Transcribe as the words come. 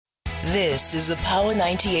This is a Power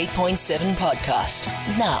 98.7 podcast.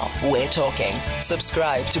 Now we're talking.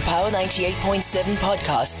 Subscribe to Power 98.7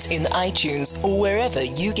 podcasts in iTunes or wherever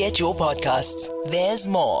you get your podcasts. There's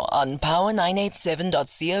more on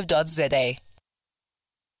power987.co.za.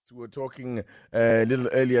 We were talking a little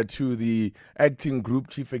earlier to the acting group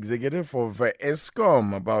chief executive of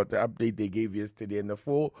Eskom about the update they gave yesterday and at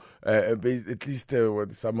least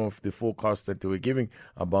some of the forecasts that they were giving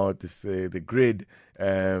about this, the grid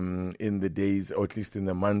in the days, or at least in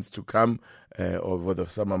the months to come, over the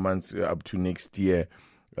summer months up to next year.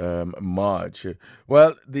 March.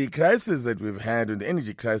 Well, the crisis that we've had, and the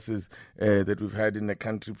energy crisis that we've had in the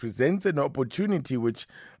country, presents an opportunity which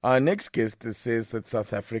our next guest says that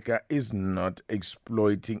South Africa is not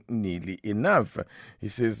exploiting nearly enough. He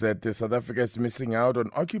says that South Africa is missing out on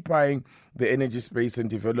occupying the energy space and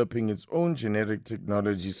developing its own generic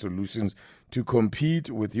technology solutions to compete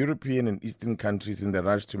with European and Eastern countries in the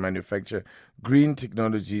rush to manufacture green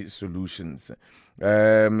technology solutions.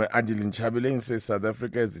 Adilin Chabeleng says South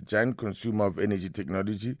Africa is a giant consumer of energy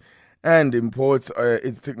technology and imports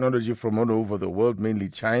its technology from all over the world, mainly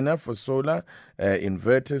China, for solar,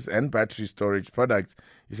 inverters and battery storage products.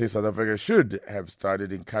 He says South Africa should have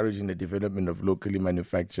started encouraging the development of locally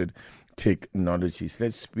manufactured technologies.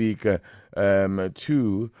 Let's speak to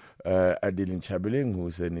Adilin Chabeleng,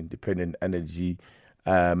 who's an independent energy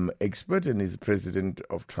expert and is president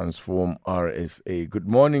of Transform RSA. Good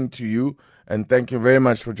morning to you, and thank you very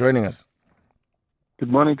much for joining us. Good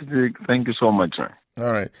morning to you. Thank you so much, sir. All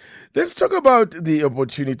right. Let's talk about the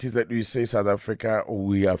opportunities that you say South Africa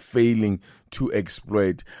we are failing to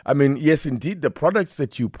exploit. I mean, yes, indeed, the products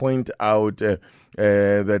that you point out that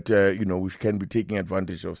we can be taking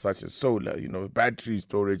advantage of, such as solar, battery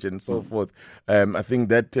storage and so forth. I think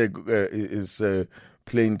that is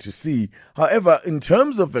plain to see. However, in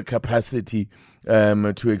terms of the capacity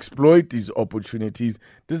to exploit these opportunities,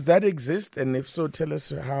 does that exist? And if so, tell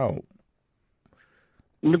us how.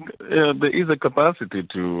 Look, there is a capacity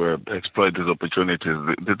to exploit these opportunities.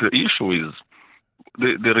 The issue is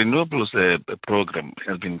the renewables program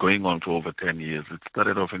has been going on for over 10 years. It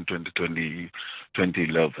started off in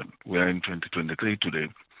 2011. We are in 2023 today.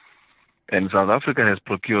 And South Africa has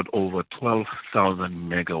procured over 12,000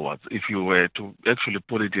 megawatts. If you were to actually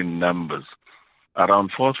put it in numbers,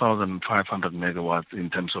 around 4,500 megawatts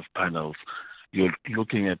in terms of panels, you're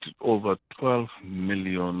looking at over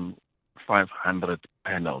 12,500,000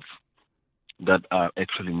 panels that are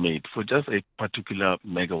actually made for just a particular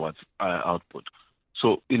megawatt output.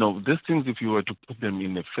 So, these things, if you were to put them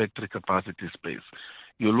in a factory capacity space,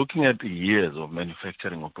 you're looking at years of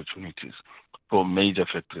manufacturing opportunities for major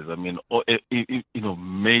factories. I mean,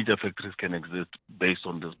 major factories can exist based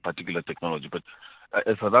on this particular technology. But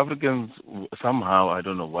as South Africans, somehow, I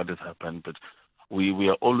don't know what has happened, but we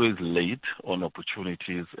are always late on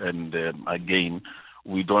opportunities. And again,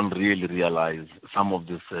 we don't really realize some of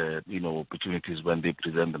these, opportunities when they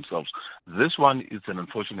present themselves. This one is an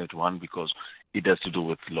unfortunate one because it has to do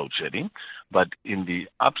with load shedding. But in the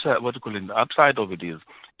upside, the upside of it is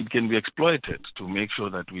it can be exploited to make sure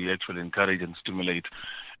that we actually encourage and stimulate,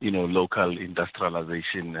 local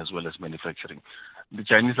industrialization as well as manufacturing. The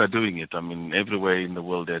Chinese are doing it. I mean, everywhere in the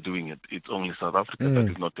world they're doing it. It's only South Africa that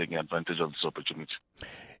is not taking advantage of this opportunity.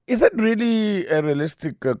 Is it really a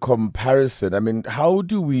realistic comparison? I mean, how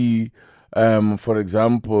do we, for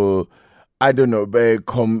example, I don't know,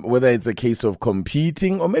 whether it's a case of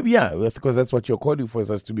competing, or maybe, because that's what you're calling for,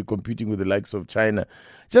 us to be competing with the likes of China,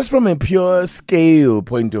 just from a pure scale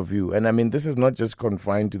point of view. And I mean, this is not just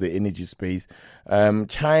confined to the energy space.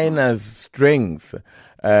 China's strength,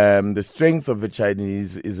 the strength of the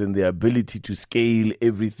Chinese is in their ability to scale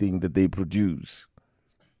everything that they produce.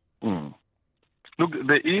 Look,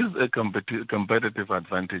 there is a competitive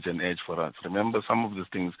advantage and edge for us. Remember, some of these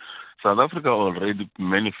things, South Africa already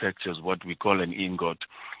manufactures what we call an ingot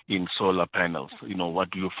in solar panels.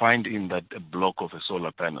 What you find in that block of a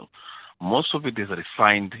solar panel, most of it is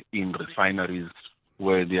refined in refineries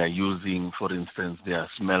where they are using, for instance, they are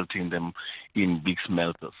smelting them in big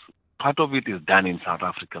smelters. Part of it is done in South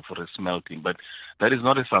Africa for a smelting, but that is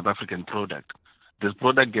not a South African product. This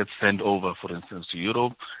product gets sent over, for instance, to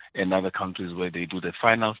Europe and other countries where they do the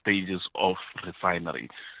final stages of refinery,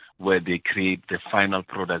 where they create the final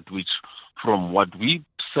product, which from what we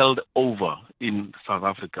sell over in South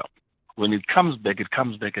Africa, when it comes back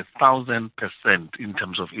 1,000% in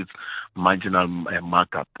terms of its marginal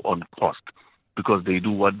markup on cost, because they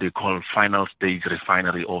do what they call final stage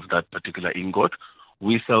refinery of that particular ingot.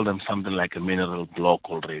 We sell them something like a mineral block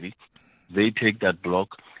already. They take that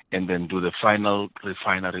block and then do the final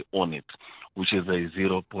refinery on it. which is a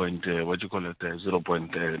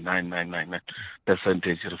 0.999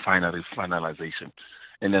 percentage refinery finalization.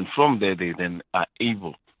 And then from there, they then are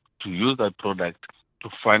able to use that product to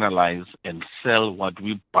finalize and sell what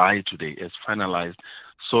we buy today as finalized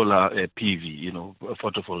solar PV,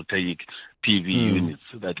 photovoltaic PV units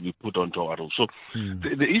that we put onto our roof. So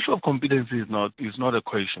the issue of competency is not a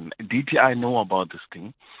question. DTI know about this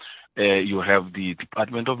thing. You have the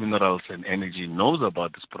Department of Minerals and Energy knows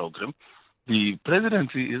about this program. The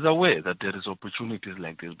presidency is aware that there is opportunities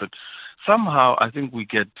like this, but somehow I think we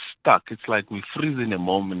get stuck. It's like we freeze in a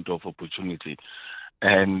moment of opportunity,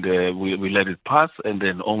 and we let it pass, and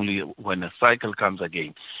then only when a cycle comes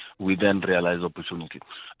again, we then realize opportunity.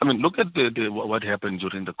 I mean, look at what happened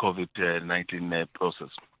during the COVID-19 process.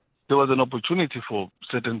 There was an opportunity for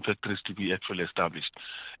certain factories to be actually established.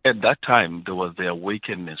 At that time, there was the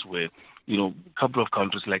awakeness where, a couple of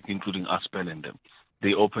countries, like including Aspen and them,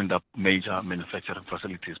 they opened up major manufacturing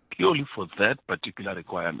facilities purely for that particular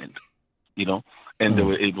requirement, and they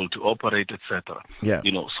were able to operate, etc. Yeah.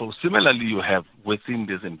 So similarly, you have within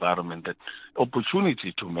this environment that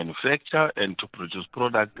opportunity to manufacture and to produce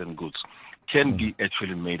product and goods can be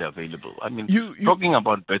actually made available. I mean, talking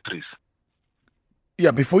about batteries.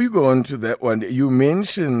 Yeah, before you go on to that one, you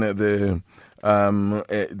mentioned the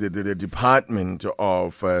Department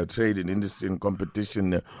of Trade and Industry and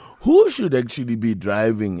Competition. Who should actually be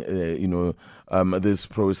driving, this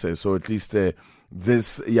process, or at least who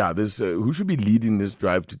should be leading this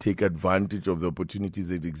drive to take advantage of the opportunities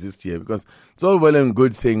that exist here? Because it's all well and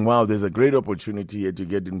good saying, wow, there's a great opportunity here to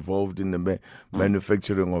get involved in the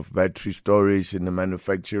manufacturing of battery storage and the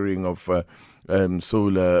manufacturing of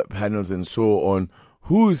solar panels and so on.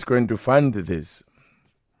 Who is going to fund this?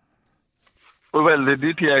 Well, the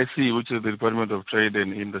DTIC, which is the Department of Trade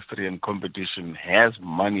and Industry and Competition, has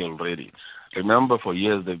money already. Remember, for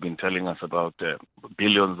years they've been telling us about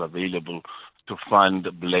billions available to fund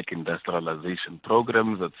black industrialization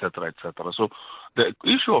programs, etc., etc. So the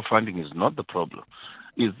issue of funding is not the problem.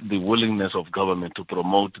 Is the willingness of government to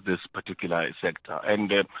promote this particular sector.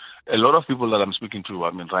 And a lot of people that I'm speaking to,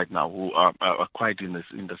 right now, who are quite in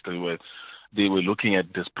this industry where they were looking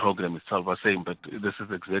at this program itself, are saying, but this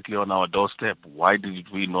is exactly on our doorstep. Why did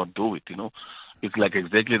we not do it? It's like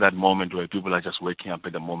exactly that moment where people are just waking up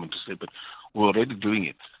at the moment to say, but we're already doing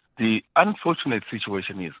it. The unfortunate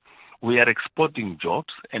situation is we are exporting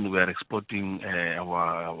jobs and we are exporting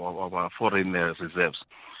our foreign reserves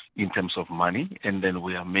in terms of money, and then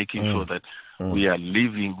we are making sure that we are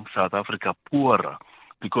leaving South Africa poorer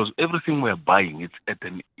because everything we are buying, it's at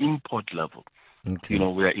an import level. Okay.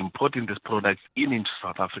 We are importing these products into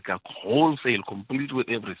South Africa wholesale, complete with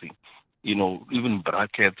everything, even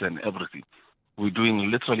brackets and everything. We're doing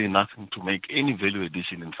literally nothing to make any value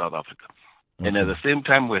addition in South Africa. Okay. And at the same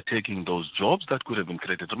time, we're taking those jobs that could have been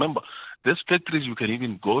created. Remember, these factories, you can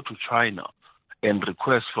even go to China and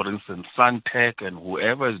request, for instance, Suntech and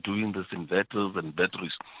whoever is doing this inverters and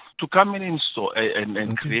batteries to come in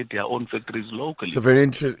and create their own factories locally. So very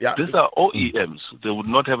interesting. Yeah. These are OEMs. They would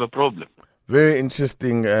not have a problem. Very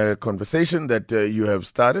interesting conversation that you have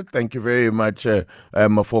started. Thank you very much for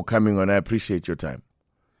coming on. I appreciate your time.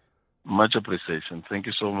 Much appreciation. Thank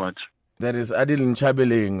you so much. That is Adil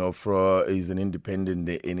Nchabeling is an independent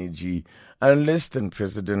energy analyst and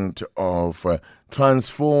president of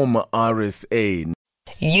Transform RSA.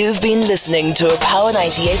 You've been listening to a Power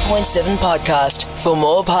 98.7 podcast. For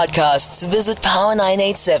more podcasts, visit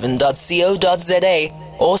power987.co.za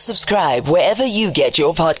or subscribe wherever you get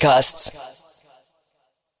your podcasts.